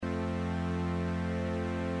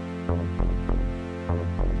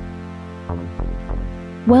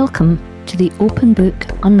Welcome to the Open Book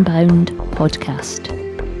Unbound podcast.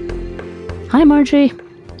 Hi Marjorie.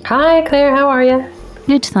 Hi Claire, how are you?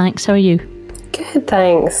 Good, thanks. How are you? Good,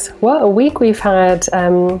 thanks. What a week we've had.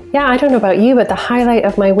 I don't know about you, but the highlight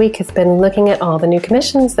of my week has been looking at all the new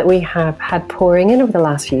commissions that we have had pouring in over the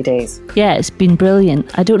last few days. Yeah, it's been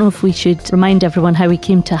brilliant. I don't know if we should remind everyone how we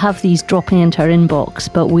came to have these dropping into our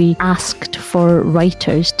inbox, but we asked for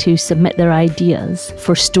writers to submit their ideas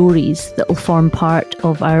for stories that will form part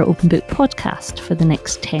of our Open Book podcast for the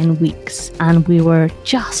next 10 weeks. And we were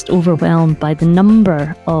just overwhelmed by the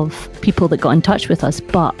number of people that got in touch with us,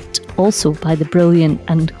 but also by the brilliant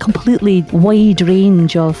and completely wide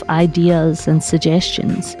range of ideas and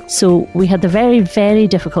suggestions. So we had the very, very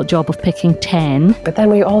difficult job of picking 10. But then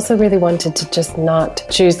we also really wanted to just not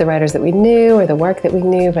choose the writers that we knew or the work that we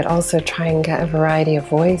knew, but also try and get a variety of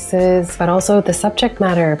voices, but also the subject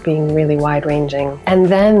matter being really wide-ranging. And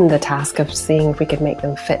then the task of seeing if we could make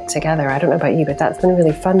them fit together. I don't know about you, but that's been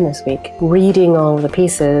really fun this week. Reading all the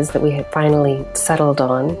pieces that we had finally settled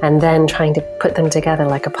on and then trying to put them together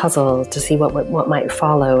like a puzzle to see what might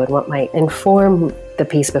follow and what might inform the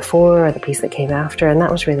piece before or the piece that came after, and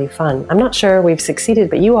that was really fun. I'm not sure we've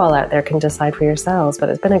succeeded, but you all out there can decide for yourselves, but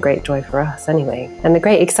it's been a great joy for us anyway. And the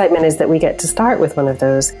great excitement is that we get to start with one of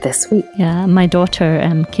those this week. Yeah, my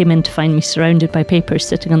daughter came in to find me surrounded by papers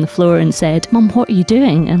sitting on the floor and said, "Mum, what are you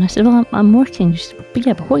doing?" And I said, "Well, I'm working." She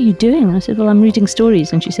said, "But what are you doing?" And I said, "Well, I'm reading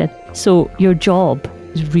stories." And she said, "So your job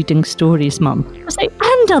is reading stories, Mum?" I was like,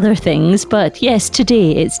 "And other things, but yes,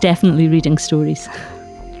 today it's definitely reading stories."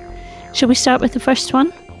 Shall we start with the first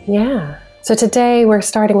one? Yeah. So today we're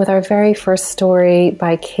starting with our very first story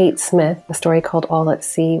by Kate Smith, a story called All at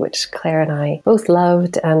Sea, which Claire and I both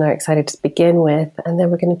loved and are excited to begin with. And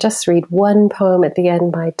then we're going to just read one poem at the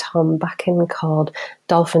end by Tom Buchan called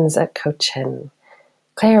Dolphins at Cochin.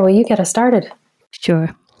 Claire, will you get us started?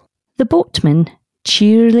 Sure. The boatman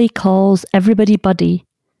cheerily calls everybody buddy,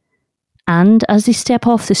 and as they step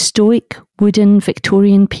off the stoic wooden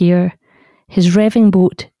Victorian pier, his revving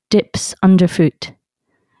boat dips underfoot.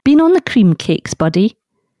 "Been on the cream cakes, buddy?"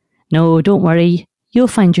 "No, don't worry, you'll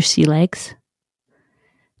find your sea legs."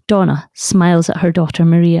 Donna smiles at her daughter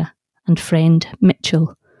Maria and friend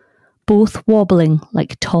Mitchell, both wobbling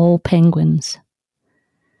like tall penguins.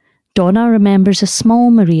 Donna remembers a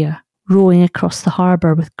small Maria rowing across the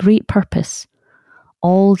harbour with great purpose,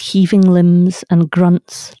 all heaving limbs and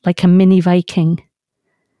grunts like a mini Viking.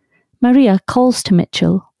 Maria calls to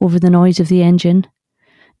Mitchell over the noise of the engine.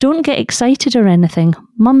 "Don't get excited or anything.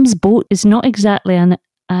 Mum's boat is not exactly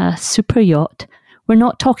a super yacht. We're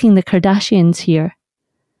not talking the Kardashians here."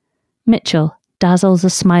 Mitchell dazzles a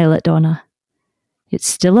smile at Donna. "It's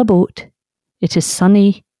still a boat. It is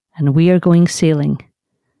sunny and we are going sailing.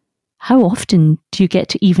 How often do you get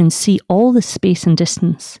to even see all the space and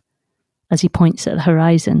distance?" as he points at the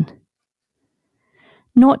horizon.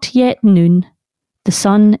 Not yet noon. The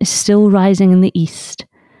sun is still rising in the east,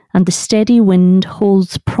 and the steady wind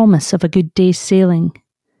holds promise of a good day's sailing.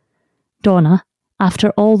 Donna,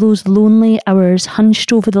 after all those lonely hours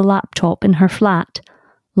hunched over the laptop in her flat,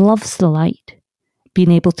 loves the light,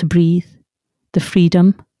 being able to breathe, the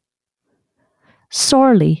freedom.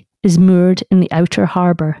 Sorley is moored in the outer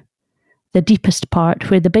harbour, the deepest part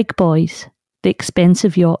where the big boys, the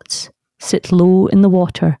expensive yachts, sit low in the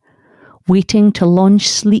water, waiting to launch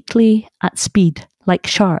sleekly at speed like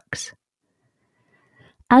sharks.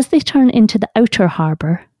 As they turn into the outer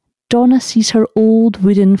harbour, Donna sees her old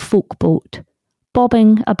wooden folk boat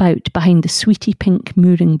bobbing about behind the sweetie pink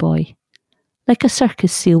mooring buoy, like a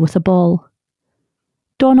circus seal with a ball.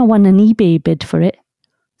 Donna won an eBay bid for it,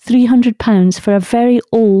 £300 for a very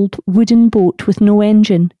old wooden boat with no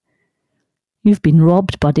engine. "You've been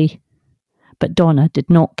robbed, buddy." But Donna did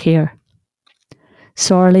not care.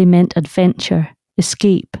 Sorley meant adventure,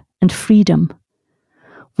 escape, and freedom.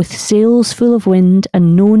 With sails full of wind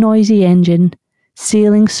and no noisy engine,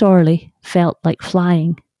 sailing Sorley felt like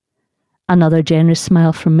flying. Another generous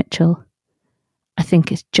smile from Mitchell. "I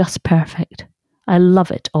think it's just perfect. I love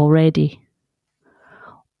it already."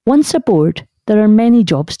 Once aboard, there are many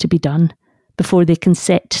jobs to be done before they can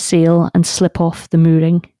set sail and slip off the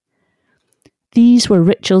mooring. These were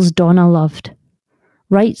rituals Donna loved.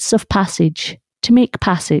 Rites of passage to make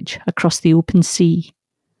passage across the open sea.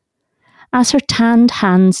 As her tanned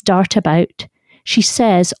hands dart about, she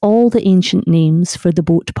says all the ancient names for the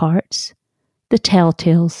boat parts. The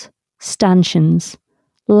telltales, stanchions,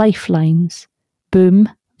 lifelines, boom,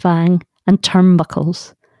 vang, and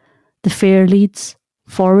turnbuckles. The fairleads,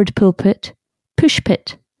 forward pulpit,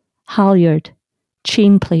 pushpit, halyard,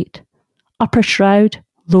 chainplate, upper shroud,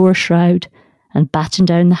 lower shroud, and batten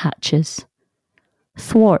down the hatches.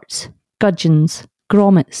 Thwarts, gudgeons,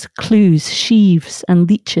 grommets, clews, sheaves, and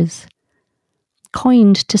leeches.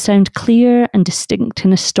 Coined to sound clear and distinct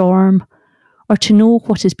in a storm, or to know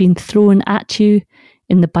what has been thrown at you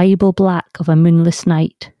in the Bible black of a moonless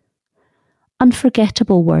night.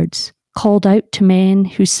 Unforgettable words called out to men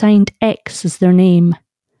who signed X as their name.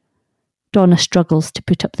 Donna struggles to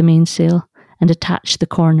put up the mainsail and attach the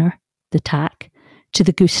corner, the tack, to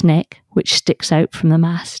the gooseneck which sticks out from the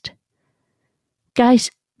mast.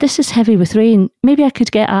 Guys, this is heavy with rain. Maybe I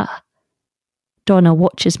could get a... Donna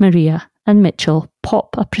watches Maria and Mitchell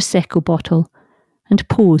pop a Prosecco bottle and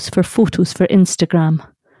pose for photos for Instagram.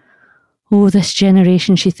 Oh, this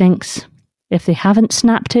generation, she thinks. If they haven't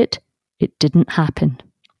snapped it, it didn't happen.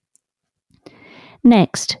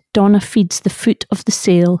 Next, Donna feeds the foot of the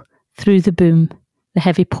sail through the boom, the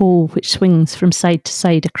heavy pole which swings from side to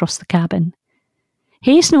side across the cabin.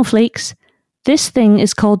 Hey, snowflakes, this thing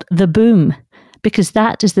is called the boom, because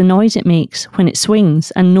that is the noise it makes when it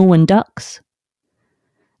swings and no one ducks.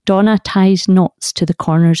 Donna ties knots to the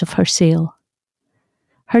corners of her sail.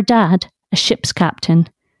 Her dad, a ship's captain,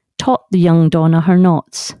 taught the young Donna her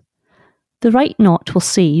knots. The right knot will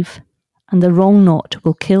save, and the wrong knot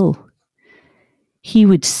will kill. He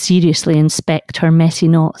would seriously inspect her messy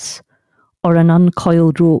knots, or an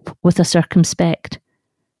uncoiled rope with a circumspect.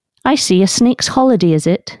 I see, a snake's holiday, is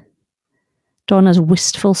it? Donna's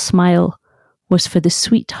wistful smile was for the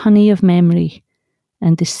sweet honey of memory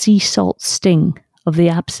and the sea salt sting of the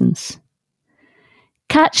absence.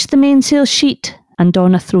 Catch the mainsail sheet, and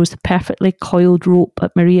Donna throws the perfectly coiled rope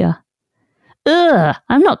at Maria. Ugh,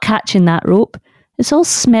 I'm not catching that rope. It's all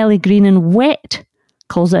smelly green and wet,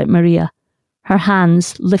 calls out Maria, her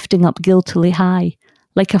hands lifting up guiltily high,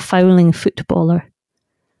 like a fouling footballer.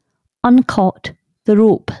 Uncaught, the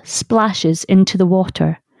rope splashes into the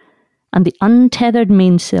water, and the untethered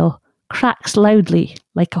mainsail cracks loudly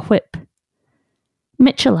like a whip.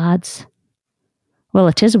 Mitchell adds, Well,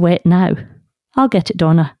 it is wet now. I'll get it,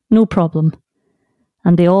 Donna, no problem.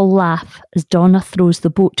 And they all laugh as Donna throws the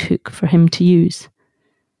boat hook for him to use.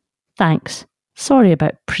 Thanks. Sorry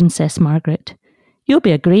about Princess Margaret. You'll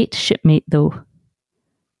be a great shipmate, though.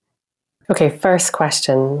 Okay, first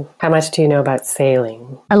question. How much do you know about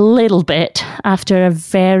sailing? A little bit, after a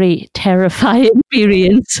very terrifying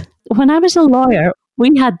experience. When I was a lawyer,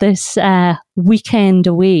 we had this weekend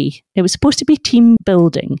away. It was supposed to be team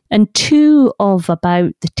building, and 2 of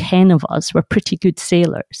about the 10 of us were pretty good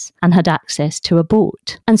sailors and had access to a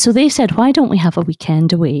boat. And so they said, why don't we have a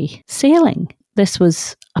weekend away sailing? This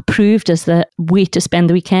was approved as the way to spend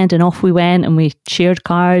the weekend, and off we went, and we shared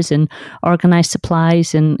cars and organised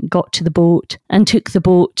supplies and got to the boat and took the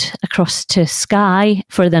boat across to Skye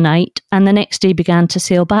for the night, and the next day began to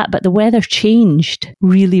sail back. But the weather changed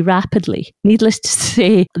really rapidly. Needless to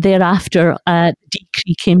say, thereafter a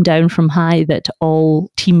decree came down from high that all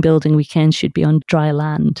team building weekends should be on dry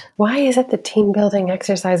land. Why is it that team building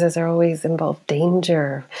exercises are always involve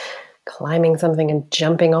danger? Climbing something and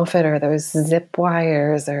jumping off it, or those zip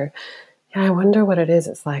wires, or I wonder what it is.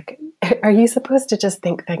 It's like, are you supposed to just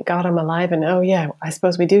think, thank God I'm alive, and oh yeah, I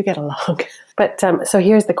suppose we do get along? But so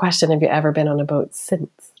here's the question, have you ever been on a boat since?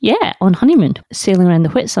 Yeah, on honeymoon, sailing around the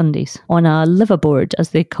Whitsundays, on a liveaboard as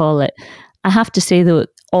they call it. I have to say though,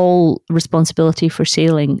 all responsibility for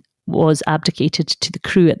sailing was abdicated to the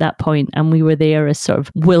crew at that point, and we were there as sort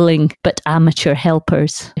of willing but amateur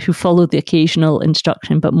helpers who followed the occasional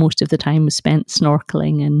instruction, but most of the time was spent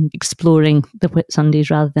snorkeling and exploring the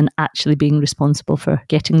Whitsundays rather than actually being responsible for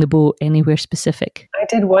getting the boat anywhere specific. I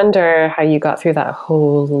did wonder how you got through that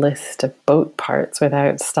whole list of boat parts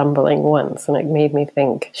without stumbling once, and it made me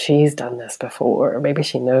think she's done this before, or maybe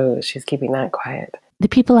she knows, she's keeping that quiet. The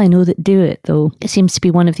people I know that do it, though, it seems to be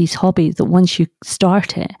one of these hobbies that once you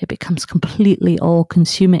start it, it becomes completely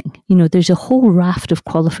all-consuming. You know, there's a whole raft of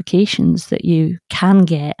qualifications that you can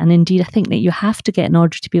get, and indeed I think that you have to get in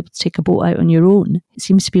order to be able to take a boat out on your own. It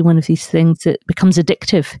seems to be one of these things that becomes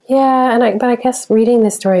addictive. Yeah, but I guess reading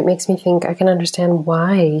this story, it makes me think I can understand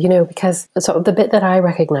why, you know, because so the bit that I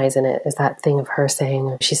recognize in it is that thing of her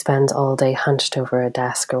saying she spends all day hunched over a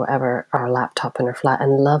desk or whatever, or a laptop in her flat,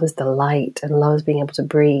 and loves the light and loves being able to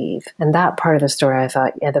breathe. And that part of the story, I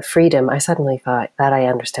thought, yeah, the freedom, I suddenly thought that I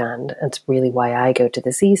understand. It's really why I go to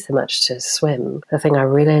the sea so much to swim. The thing I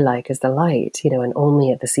really like is the light, you know, and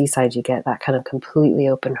only at the seaside you get that kind of completely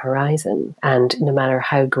open horizon. And no matter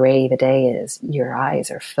how grey the day is, your eyes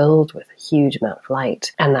are filled with a huge amount of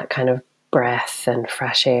light. And that kind of breath and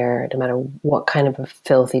fresh air, no matter what kind of a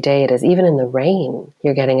filthy day it is. Even in the rain,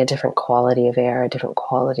 you're getting a different quality of air, a different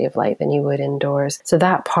quality of light than you would indoors. So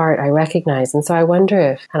that part I recognize. And so I wonder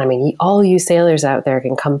if, and I mean, all you sailors out there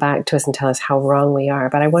can come back to us and tell us how wrong we are,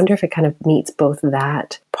 but I wonder if it kind of meets both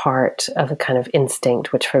that part of a kind of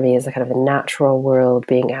instinct, which for me is a kind of a natural world,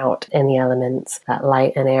 being out in the elements, that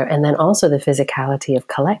light and air, and then also the physicality of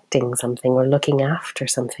collecting something or looking after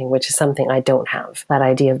something, which is something I don't have. That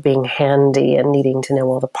idea of being handy and needing to know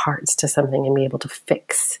all the parts to something and be able to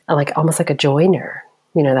fix, like almost like a joiner.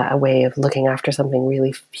 You know, that a way of looking after something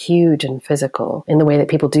really huge and physical in the way that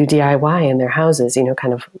people do DIY in their houses, you know,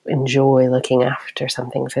 kind of enjoy looking after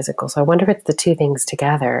something physical. So I wonder if it's the two things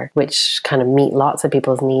together, which kind of meet lots of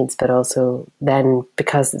people's needs, but also then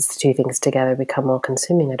because it's the two things together become all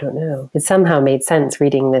consuming. I don't know. It somehow made sense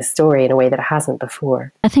reading this story in a way that it hasn't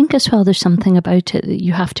before. I think as well, there's something about it that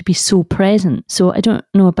you have to be so present. So I don't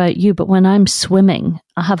know about you, but when I'm swimming,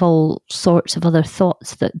 I have all sorts of other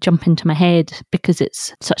thoughts that jump into my head because it's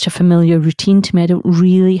such a familiar routine to me. I don't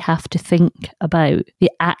really have to think about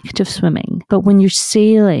the act of swimming. But when you're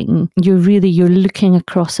sailing, you're looking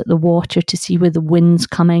across at the water to see where the wind's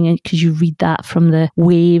coming, and because you read that from the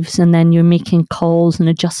waves, and then you're making calls and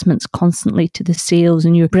adjustments constantly to the sails,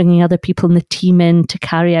 and you're bringing other people in the team in to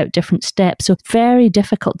carry out different steps. So very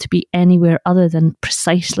difficult to be anywhere other than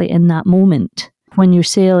precisely in that moment when you're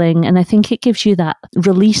sailing. And I think it gives you that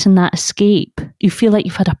release and that escape. You feel like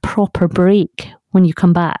you've had a proper break when you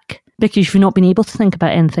come back, because you've not been able to think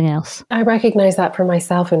about anything else. I recognize that for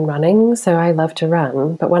myself in running, so I love to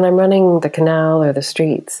run. But when I'm running the canal or the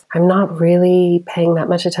streets, I'm not really paying that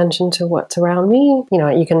much attention to what's around me. You know,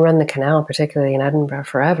 you can run the canal, particularly in Edinburgh,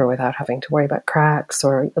 forever without having to worry about cracks,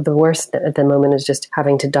 or the worst at the moment is just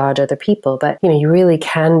having to dodge other people. But, you know, you really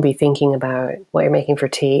can be thinking about what you're making for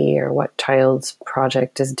tea or what child's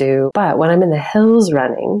project is due. But when I'm in the hills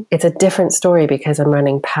running, it's a different story because I'm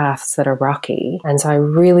running paths that are rocky. And so I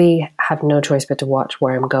really have no choice but to watch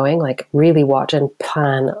where I'm going, like really watch and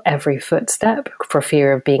plan every footstep for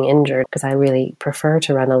fear of being injured, because I really prefer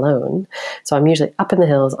to run alone. So I'm usually up in the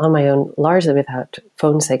hills on my own, largely without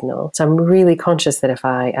phone signal. So I'm really conscious that if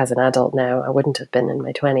I, as an adult now, I wouldn't have been in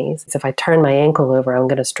my 20s. So if I turn my ankle over, I'm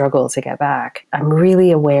going to struggle to get back. I'm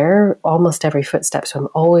really aware almost every footstep. So I'm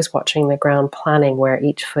always watching the ground, planning where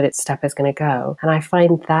each footstep is going to go. And I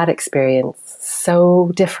find that experience so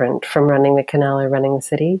different from running the canal or running the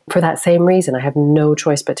city. For that same reason, I have no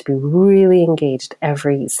choice but to be really engaged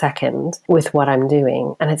every second with what I'm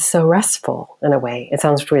doing. And it's so restful in a way. It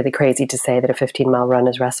sounds really crazy to say that a 15-mile run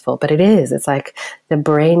is restful, but it is. It's like the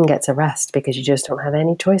brain gets a rest because you just don't have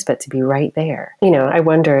any choice but to be right there. You know, I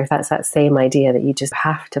wonder if that's that same idea that you just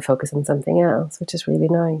have to focus on something else, which is really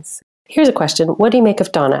nice. Here's a question. What do you make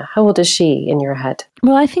of Donna? How old is she in your head?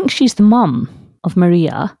 Well, I think she's the mum of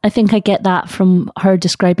Maria. I think I get that from her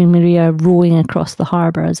describing Maria rowing across the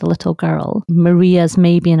harbour as a little girl. Maria's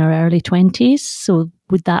maybe in her early 20s, so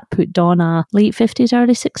would that put Donna late 50s,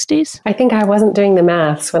 early 60s? I think I wasn't doing the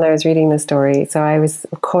maths when I was reading the story. So I was,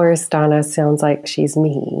 of course, Donna sounds like she's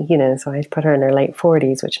me, you know, so I put her in her late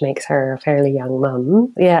 40s, which makes her a fairly young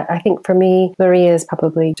mum. Yeah, I think for me, Maria is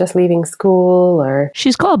probably just leaving school, or...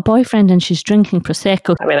 She's got a boyfriend and she's drinking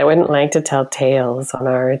Prosecco. I mean, I wouldn't like to tell tales on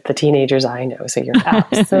the teenagers I know, so you're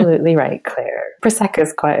absolutely right, Claire. Prosecco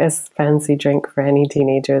is quite a fancy drink for any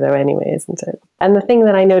teenager though anyway, isn't it? And the thing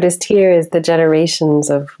that I noticed here is the generations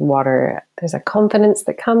of water. There's a confidence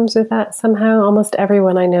that comes with that somehow. Almost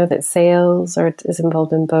everyone I know that sails or is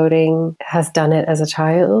involved in boating has done it as a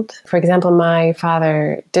child. For example, my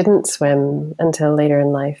father didn't swim until later in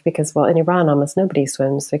life because, well, in Iran, almost nobody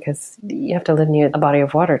swims because you have to live near a body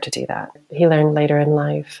of water to do that. He learned later in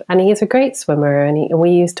life. And he's a great swimmer, and we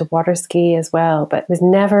used to water ski as well, but was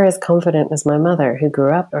never as confident as my mother, who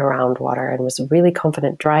grew up around water and was really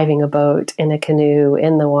confident driving a boat, in a canoe,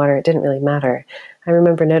 in the water. It didn't really matter. I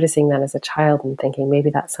remember noticing that as a child and thinking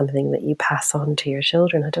maybe that's something that you pass on to your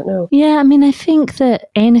children. I don't know. Yeah, I mean, I think that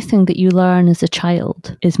anything that you learn as a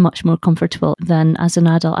child is much more comfortable than as an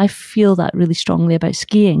adult. I feel that really strongly about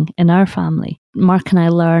skiing in our family. Mark and I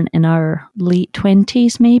learned in our late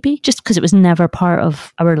 20s, maybe, just because it was never part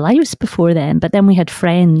of our lives before then. But then we had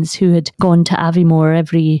friends who had gone to Aviemore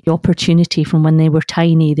every opportunity from when they were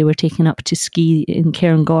tiny. They were taken up to ski in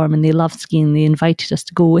Cairngorm and they loved skiing. They invited us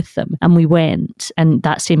to go with them and we went. And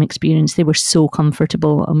that same experience, they were so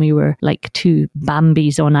comfortable and we were like two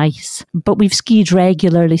Bambis on ice. But we've skied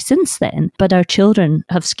regularly since then. But our children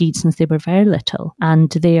have skied since they were very little and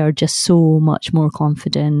they are just so much more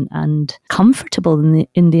confident and comfortable comfortable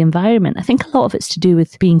in the environment. I think a lot of it's to do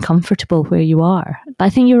with being comfortable where you are. But I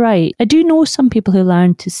think you're right. I do know some people who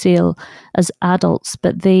learn to sail as adults,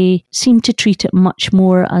 but they seem to treat it much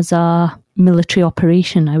more as a military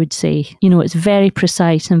operation, I would say. You know, it's very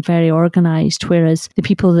precise and very organised, whereas the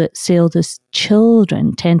people that sailed as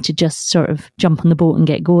children tend to just sort of jump on the boat and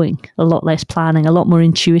get going. A lot less planning, a lot more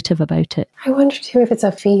intuitive about it. I wonder too if it's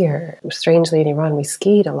a fear. Strangely, in Iran, we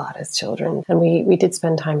skied a lot as children, and we did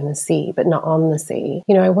spend time in the sea, but not on the sea.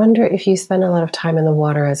 You know, I wonder if you spend a lot of time in the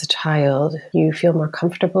water as a child, you feel more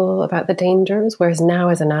comfortable about the dangers, whereas now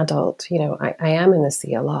as an adult, you know, I am in the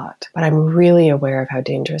sea a lot, but I'm really aware of how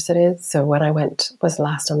dangerous it is. So when I was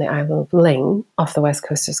last on the Isle of Ling off the west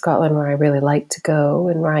coast of Scotland, where I really like to go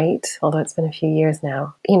and write, although it's been a few years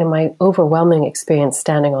now. You know, my overwhelming experience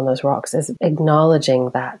standing on those rocks is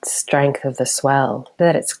acknowledging that strength of the swell,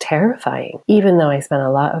 that it's terrifying. Even though I spent a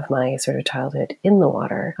lot of my sort of childhood in the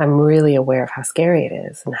water, I'm really aware of how scary it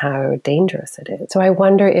is and how dangerous it is. So I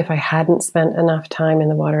wonder if I hadn't spent enough time in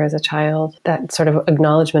the water as a child, that sort of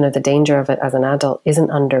acknowledgement of the danger of it as an adult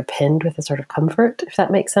isn't underpinned with a sort of comfort, if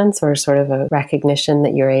that makes sense, or sort of a recognition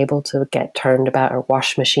that you're able to get turned about or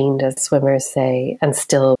wash machined, as swimmers say, and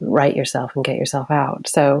still right yourself and get yourself out.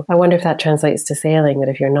 So I wonder if that translates to sailing, that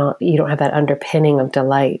if you don't have that underpinning of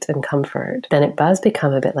delight and comfort, then it does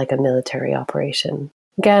become a bit like a military operation.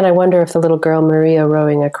 Again, I wonder if the little girl Maria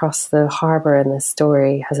rowing across the harbour in this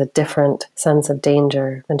story has a different sense of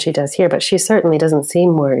danger than she does here, but she certainly doesn't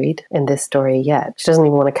seem worried in this story yet. She doesn't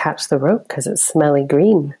even want to catch the rope because it's smelly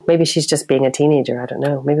green. Maybe she's just being a teenager, I don't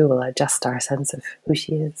know. Maybe we'll adjust our sense of who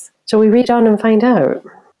she is. Shall we read on and find out?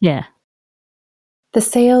 Yeah. The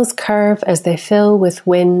sails curve as they fill with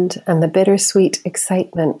wind, and the bittersweet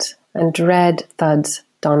excitement and dread thuds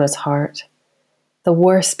Donna's heart. The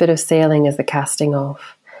worst bit of sailing is the casting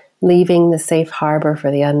off, leaving the safe harbour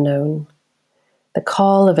for the unknown. The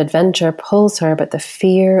call of adventure pulls her, but the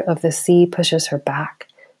fear of the sea pushes her back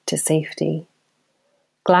to safety.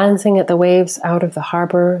 Glancing at the waves out of the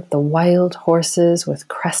harbour, the wild horses with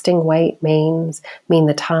cresting white manes mean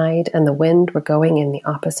the tide and the wind were going in the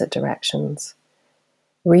opposite directions.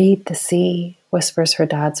 "Read the sea," whispers her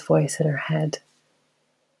dad's voice in her head.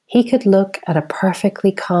 He could look at a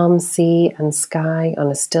perfectly calm sea and sky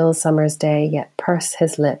on a still summer's day, yet purse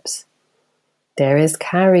his lips. There is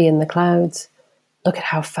Carrie in the clouds. Look at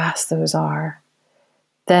how fast those are.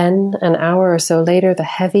 Then, an hour or so later, the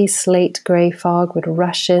heavy slate-grey fog would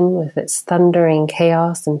rush in with its thundering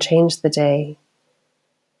chaos and change the day.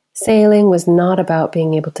 Sailing was not about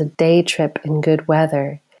being able to day trip in good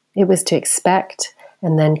weather. It was to expect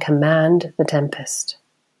and then command the tempest.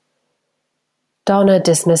 Donna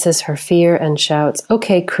dismisses her fear and shouts,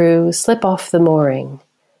 "Okay, crew, slip off the mooring."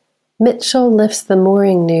 Mitchell lifts the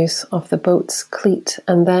mooring noose off the boat's cleat,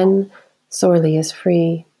 and then Sorley is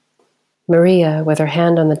free. Maria, with her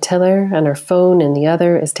hand on the tiller and her phone in the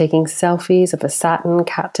other, is taking selfies of a satin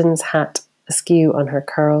captain's hat askew on her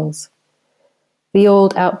curls. The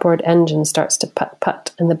old outboard engine starts to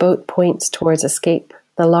putt-putt, and the boat points towards Escape,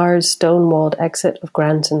 the large stone-walled exit of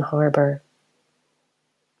Granton Harbour.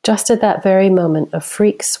 Just at that very moment, a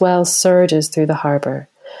freak swell surges through the harbour.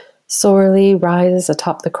 Sorley rises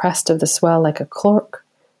atop the crest of the swell like a cork,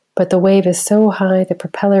 but the wave is so high the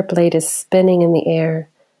propeller blade is spinning in the air,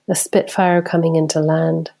 a Spitfire coming into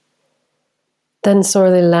land. Then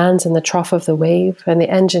Sorley lands in the trough of the wave, and the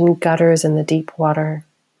engine gutters in the deep water.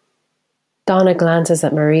 Donna glances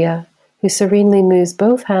at Maria, who serenely moves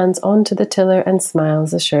both hands onto the tiller and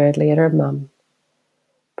smiles assuredly at her mum.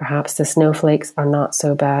 Perhaps the snowflakes are not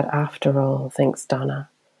so bad after all, thinks Donna.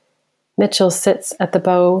 Mitchell sits at the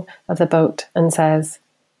bow of the boat and says,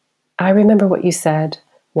 "I remember what you said.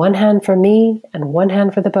 One hand for me and one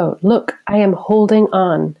hand for the boat. Look, I am holding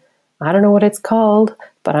on. I don't know what it's called,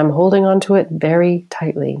 but I'm holding on to it very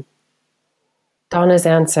tightly." Donna's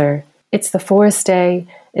answer, "It's the forestay,"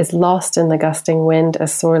 is lost in the gusting wind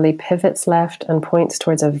as Sorley pivots left and points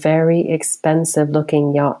towards a very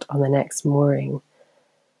expensive-looking yacht on the next mooring.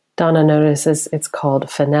 Donna notices it's called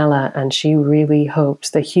Fenella, and she really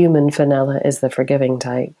hopes the human Fenella is the forgiving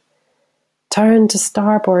type. "Turn to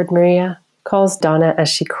starboard, Maria," calls Donna as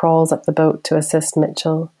she crawls up the boat to assist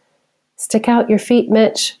Mitchell. "Stick out your feet,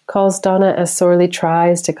 Mitch," calls Donna as Sorley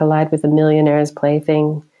tries to collide with the millionaire's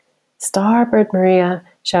plaything. "Starboard, Maria,"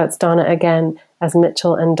 shouts Donna again as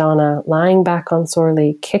Mitchell and Donna, lying back on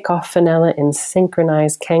Sorley, kick off Fenella in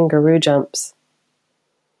synchronized kangaroo jumps.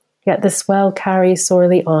 Yet the swell carries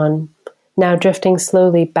Sorley on, now drifting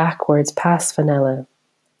slowly backwards past Fenella.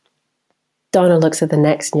 Donna looks at the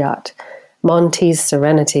next yacht, Monty's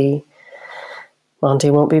Serenity.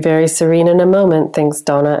 Monty won't be very serene in a moment, thinks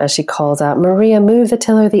Donna as she calls out, Maria, move the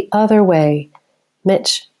tiller the other way.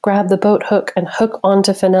 Mitch, grab the boat hook and hook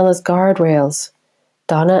onto Fenella's guardrails.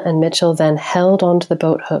 Donna and Mitchell then held onto the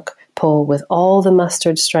boat hook pole with all the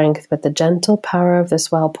mustered strength, but the gentle power of the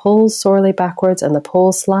swell pulls sorely backwards and the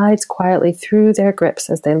pole slides quietly through their grips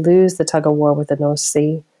as they lose the tug-of-war with the North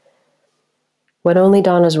Sea. When only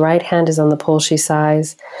Donna's right hand is on the pole, she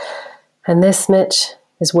sighs, and this, Mitch,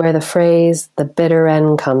 is where the phrase, the bitter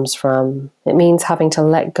end, comes from. It means having to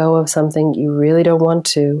let go of something you really don't want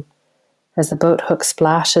to. As the boat hook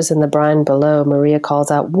splashes in the brine below, Maria calls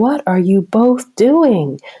out, what are you both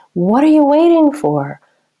doing? What are you waiting for?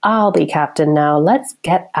 I'll be captain now. Let's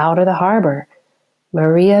get out of the harbor.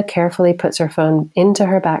 Maria carefully puts her phone into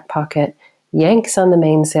her back pocket, yanks on the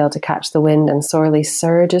mainsail to catch the wind, and sorely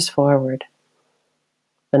surges forward.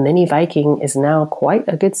 The mini Viking is now quite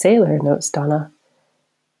a good sailor, notes Donna.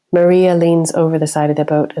 Maria leans over the side of the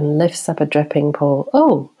boat and lifts up a dripping pole.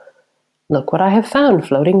 Oh, look what I have found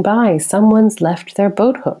floating by. Someone's left their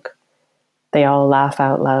boat hook. They all laugh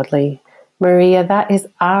out loudly. Maria, that is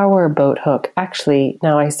our boat hook. Actually,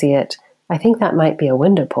 now I see it, I think that might be a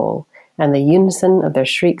window pole, and the unison of their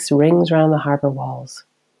shrieks rings round the harbor walls.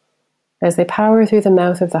 As they power through the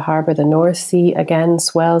mouth of the harbor, the North Sea again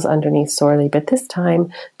swells underneath sorely, but this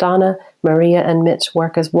time Donna, Maria, and Mitch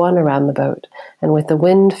work as one around the boat, and with the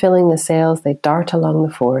wind filling the sails, they dart along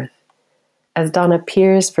the Forth. As Donna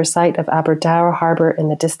peers for sight of Aberdour Harbour in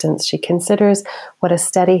the distance, she considers what a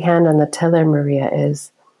steady hand on the tiller Maria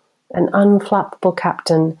is. An unflappable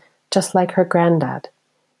captain, just like her granddad.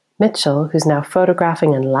 Mitchell, who's now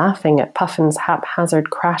photographing and laughing at Puffin's haphazard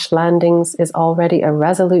crash landings, is already a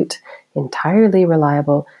resolute, entirely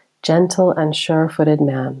reliable, gentle and sure-footed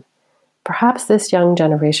man. Perhaps this young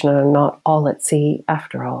generation are not all at sea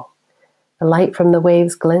after all. The light from the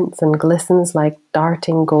waves glints and glistens like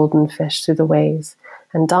darting golden fish through the waves,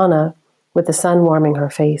 and Donna, with the sun warming her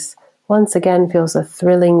face, once again feels a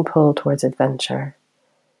thrilling pull towards adventure.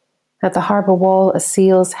 At the harbour wall, a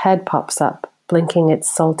seal's head pops up, blinking its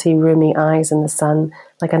salty, rheumy eyes in the sun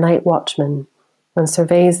like a night watchman, and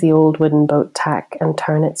surveys the old wooden boat tack and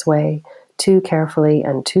turn its way, too carefully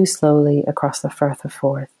and too slowly, across the Firth of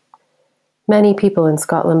Forth. Many people in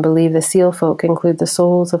Scotland believe the seal folk include the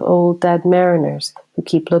souls of old dead mariners who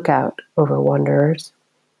keep lookout over wanderers.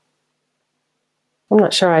 I'm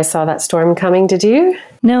not sure I saw that storm coming, did you?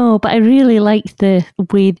 No, but I really liked the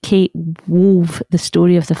way Kate wove the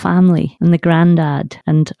story of the family and the granddad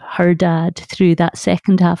and her dad through that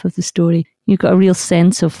second half of the story. You got a real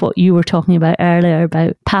sense of what you were talking about earlier,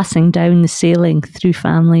 about passing down the sailing through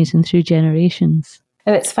families and through generations.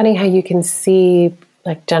 And it's funny how you can see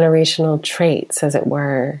like generational traits, as it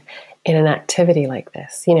were, in an activity like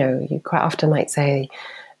this. You know, you quite often might say,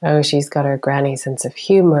 oh, she's got her granny's sense of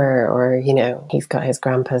humor, or, you know, he's got his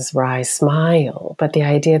grandpa's wry smile. But the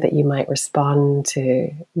idea that you might respond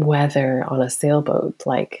to weather on a sailboat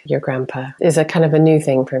like your grandpa is a kind of a new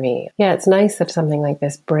thing for me. Yeah, it's nice that something like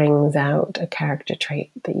this brings out a character trait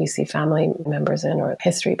that you see family members in, or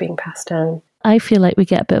history being passed down. I feel like we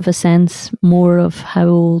get a bit of a sense more of how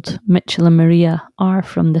old Mitchell and Maria are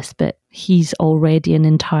from this bit. He's already an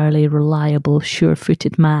entirely reliable,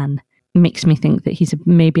 sure-footed man. It makes me think that he's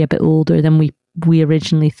maybe a bit older than we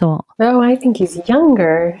originally thought. Oh, I think he's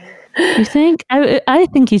younger. You think? I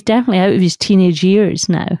think he's definitely out of his teenage years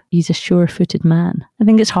now. He's a sure-footed man. I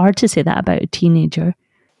think it's hard to say that about a teenager.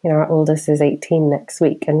 You know, our oldest is 18 next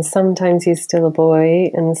week, and sometimes he's still a boy,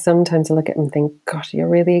 and sometimes I look at him and think, gosh, you're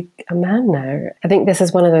really a man now. I think this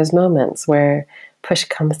is one of those moments where push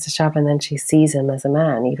comes to shove and then she sees him as a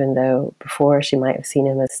man, even though before she might have seen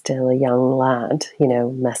him as still a young lad, you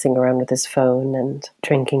know, messing around with his phone and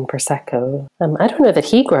drinking Prosecco. I don't know that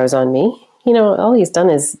he grows on me. You know, all he's done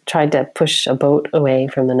is tried to push a boat away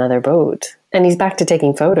from another boat. And he's back to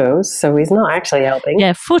taking photos, so he's not actually helping.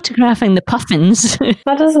 Yeah, photographing the puffins.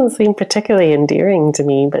 That doesn't seem particularly endearing to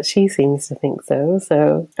me, but she seems to think so.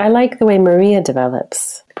 So I like the way Maria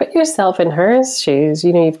develops. Put yourself in her shoes.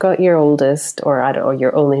 You know, you've got your oldest, or I don't know,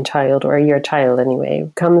 your only child, or your child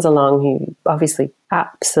anyway, comes along who obviously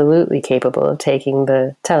absolutely capable of taking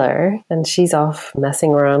the tiller, and she's off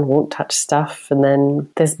messing around, won't touch stuff, and then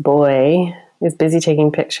this boy is busy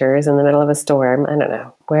taking pictures in the middle of a storm. I don't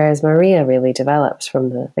know. Whereas Maria really develops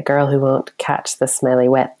from the girl who won't catch the smelly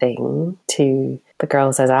wet thing to the girl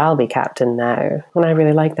who says, I'll be captain now. And I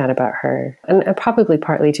really like that about her. And probably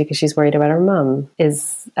partly too because she's worried about her mum,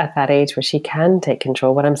 is at that age where she can take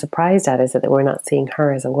control. What I'm surprised at is that we're not seeing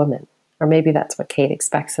her as a woman. Or maybe that's what Kate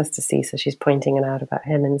expects us to see, so she's pointing it out about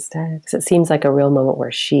him instead. Because it seems like a real moment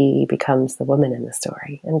where she becomes the woman in the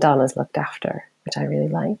story, and Donna's looked after. which I really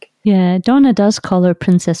like. Yeah, Donna does call her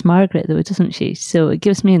Princess Margaret, though, doesn't she? So it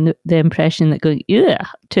gives me the impression that going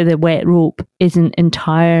to the wet rope isn't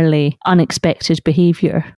entirely unexpected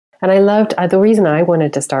behaviour. And I loved, the reason I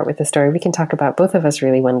wanted to start with the story, we can talk about, both of us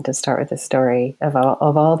really wanted to start with the story of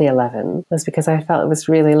all the 11, was because I felt it was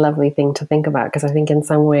a really lovely thing to think about, because I think in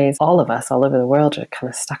some ways, all of us all over the world are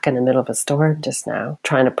kind of stuck in the middle of a storm just now,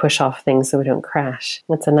 trying to push off things so we don't crash.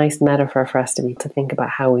 It's a nice metaphor for us to think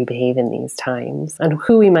about how we behave in these times, and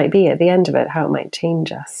who we might be at the end of it, how it might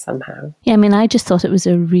change us somehow. Yeah, I mean, I just thought it was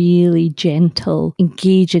a really gentle,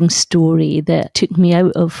 engaging story that took me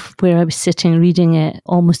out of where I was sitting reading it,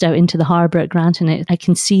 almost out into the harbour at Granton. I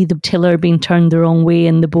can see the tiller being turned the wrong way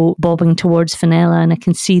and the boat bobbing towards Fenella, and I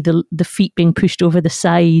can see the feet being pushed over the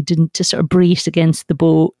side and to sort of brace against the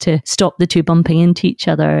boat to stop the two bumping into each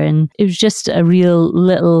other. And it was just a real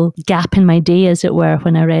little gap in my day, as it were,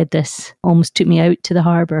 when I read this. Almost took me out to the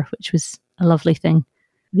harbour, which was a lovely thing.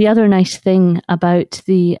 The other nice thing about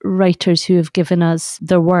the writers who have given us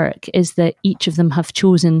their work is that each of them have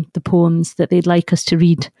chosen the poems that they'd like us to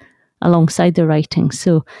read alongside their writing.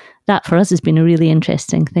 So that for us has been a really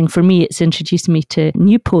interesting thing. For me, it's introduced me to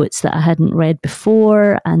new poets that I hadn't read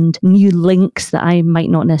before and new links that I might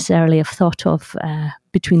not necessarily have thought of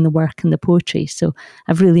between the work and the poetry. So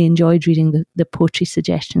I've really enjoyed reading the poetry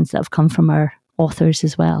suggestions that have come from our authors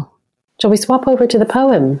as well. Shall we swap over to the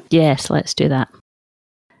poem? Yes, let's do that.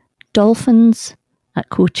 Dolphins at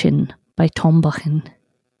Cochin by Tom Buchan.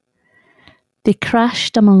 They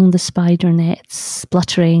crashed among the spider nets,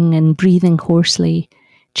 spluttering and breathing hoarsely,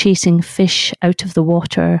 chasing fish out of the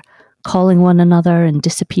water, calling one another and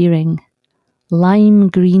disappearing. Lime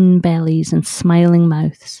green bellies and smiling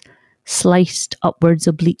mouths, sliced upwards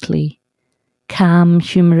obliquely. Calm,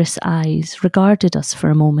 humorous eyes regarded us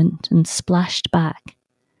for a moment and splashed back.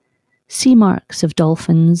 Sea marks of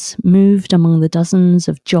dolphins moved among the dozens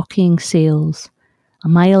of jockeying sails. A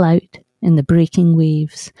mile out, in the breaking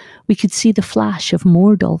waves, we could see the flash of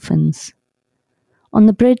more dolphins. On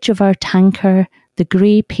the bridge of our tanker, the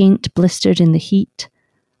grey paint blistered in the heat.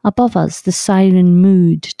 Above us, the siren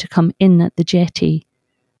mooed to come in at the jetty,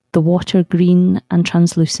 the water green and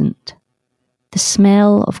translucent. The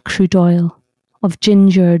smell of crude oil, of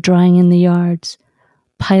ginger drying in the yards,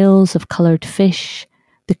 piles of coloured fish,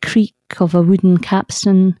 the creak of a wooden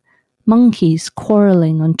capstan, monkeys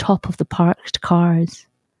quarrelling on top of the parked cars.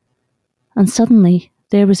 And suddenly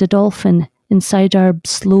there was a dolphin inside our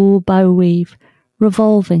slow bow wave,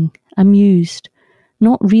 revolving, amused,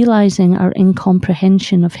 not realising our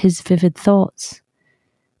incomprehension of his vivid thoughts.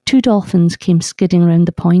 Two dolphins came skidding round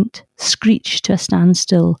the point, screeched to a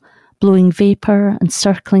standstill, blowing vapour and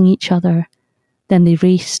circling each other. Then they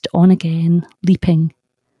raced on again, leaping.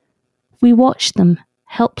 We watched them,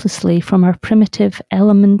 helplessly from our primitive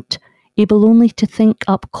element, able only to think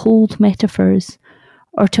up cold metaphors,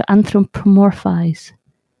 or to anthropomorphise.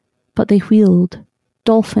 But they wheeled,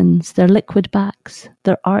 dolphins, their liquid backs,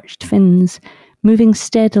 their arched fins, moving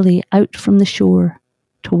steadily out from the shore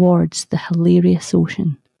towards the hilarious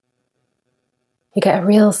ocean. You get a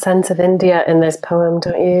real sense of India in this poem,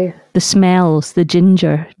 don't you? The smells, the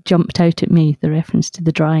ginger jumped out at me, the reference to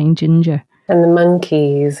the drying ginger. And the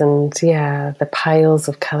monkeys and, the piles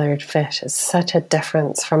of coloured fish is such a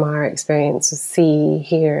difference from our experience of sea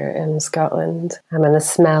here in Scotland. And the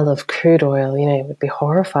smell of crude oil, you would be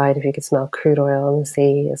horrified if you could smell crude oil in the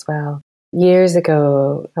sea as well. Years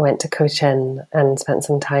ago, I went to Cochin and spent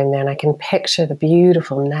some time there, and I can picture the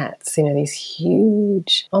beautiful nets, these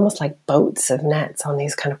huge, almost like boats of nets on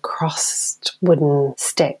these kind of crossed wooden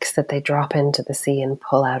sticks that they drop into the sea and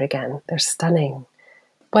pull out again. They're stunning.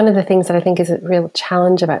 One of the things that I think is a real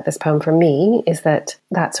challenge about this poem for me is that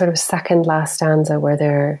sort of second last stanza where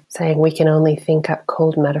they're saying we can only think up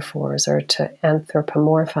cold metaphors or to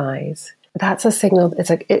anthropomorphize. That's a signal.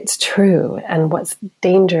 It's true. And what's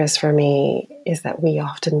dangerous for me is that we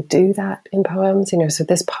often do that in poems. So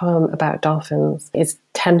this poem about dolphins is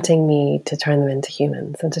tempting me to turn them into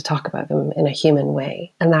humans and to talk about them in a human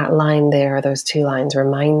way. And that line there, those two lines,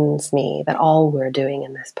 reminds me that all we're doing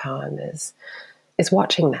in this poem is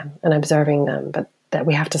watching them and observing them, but that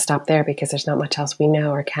we have to stop there because there's not much else we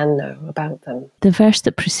know or can know about them. The verse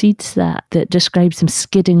that precedes that describes them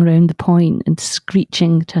skidding round the point and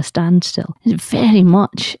screeching to a standstill, is very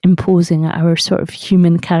much imposing our sort of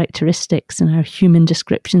human characteristics and our human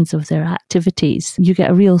descriptions of their activities. You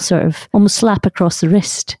get a real sort of almost slap across the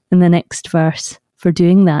wrist in the next verse for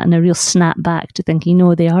doing that, and a real snap back to thinking,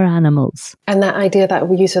 no, they are animals. And that idea,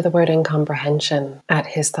 that use of the word incomprehension at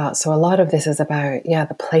his thoughts. So a lot of this is about,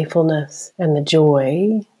 the playfulness and the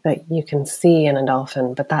joy that you can see in a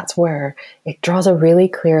dolphin, but that's where it draws a really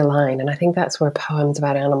clear line. And I think that's where poems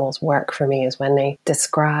about animals work for me, is when they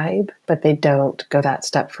describe, but they don't go that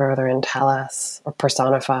step further and tell us or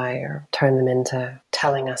personify or turn them into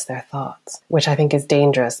telling us their thoughts, which I think is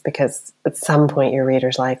dangerous, because at some point your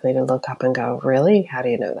reader's likely to look up and go, really? How do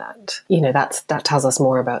you know that? That tells us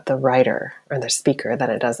more about the writer or the speaker than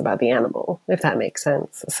it does about the animal, if that makes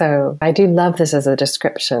sense. So I do love this as a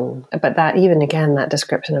description, but that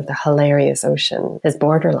description of the hilarious ocean is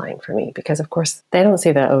borderline for me, because of course they don't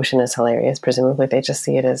see the ocean as hilarious. Presumably they just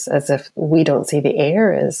see it as if we don't see the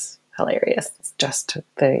air as hilarious. It's just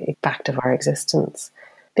the fact of our existence.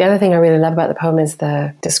 The other thing I really love about the poem is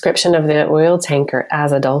the description of the oil tanker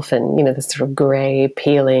as a dolphin, this sort of grey,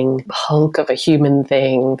 peeling hulk of a human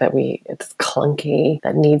thing it's clunky,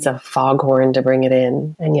 that needs a foghorn to bring it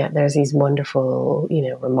in. And yet there's these wonderful,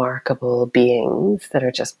 remarkable beings that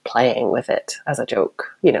are just playing with it as a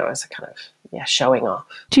joke, as a kind of, showing off.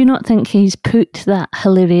 Do you not think he's put that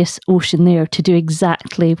hilarious ocean there to do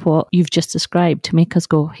exactly what you've just described, to make us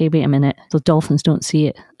go, hey, wait a minute, the dolphins don't see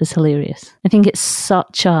it as hilarious? I think it's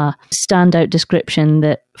such a standout description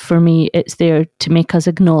that for me it's there to make us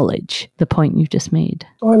acknowledge the point you just made.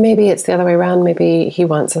 Or maybe it's the other way around. Maybe he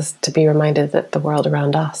wants us to be reminded that the world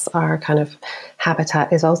around us, our kind of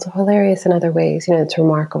habitat, is also hilarious in other ways. It's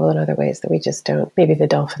remarkable in other ways that we just don't. Maybe the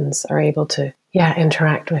dolphins are able to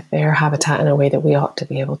interact with their habitat in a way that we ought to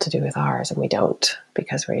be able to do with ours, and we don't,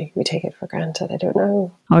 because we take it for granted. I don't know.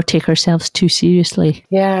 Or take ourselves too seriously.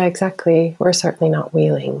 Yeah, exactly. We're certainly not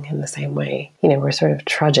wheeling in the same way. We're sort of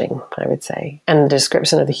trudging, I would say. And the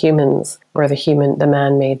description of the humans, where the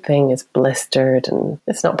man-made thing is blistered, and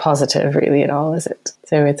it's not positive really at all, is it?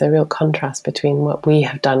 So it's a real contrast between what we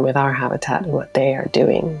have done with our habitat and what they are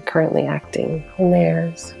doing, currently acting on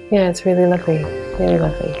theirs. Yeah, it's really lovely. Really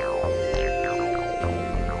lovely.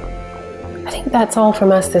 I think that's all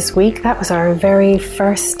from us this week. That was our very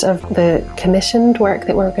first of the commissioned work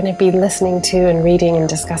that we're going to be listening to and reading and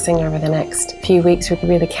discussing over the next few weeks. We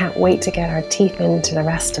really can't wait to get our teeth into the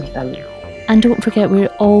rest of them. And don't forget,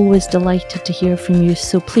 we're always delighted to hear from you,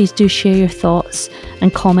 so please do share your thoughts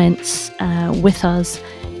and comments with us.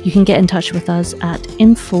 You can get in touch with us at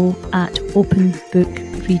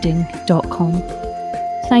info@openbookreading.com.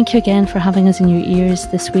 Thank you again for having us in your ears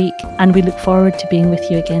this week, and we look forward to being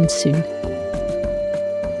with you again soon.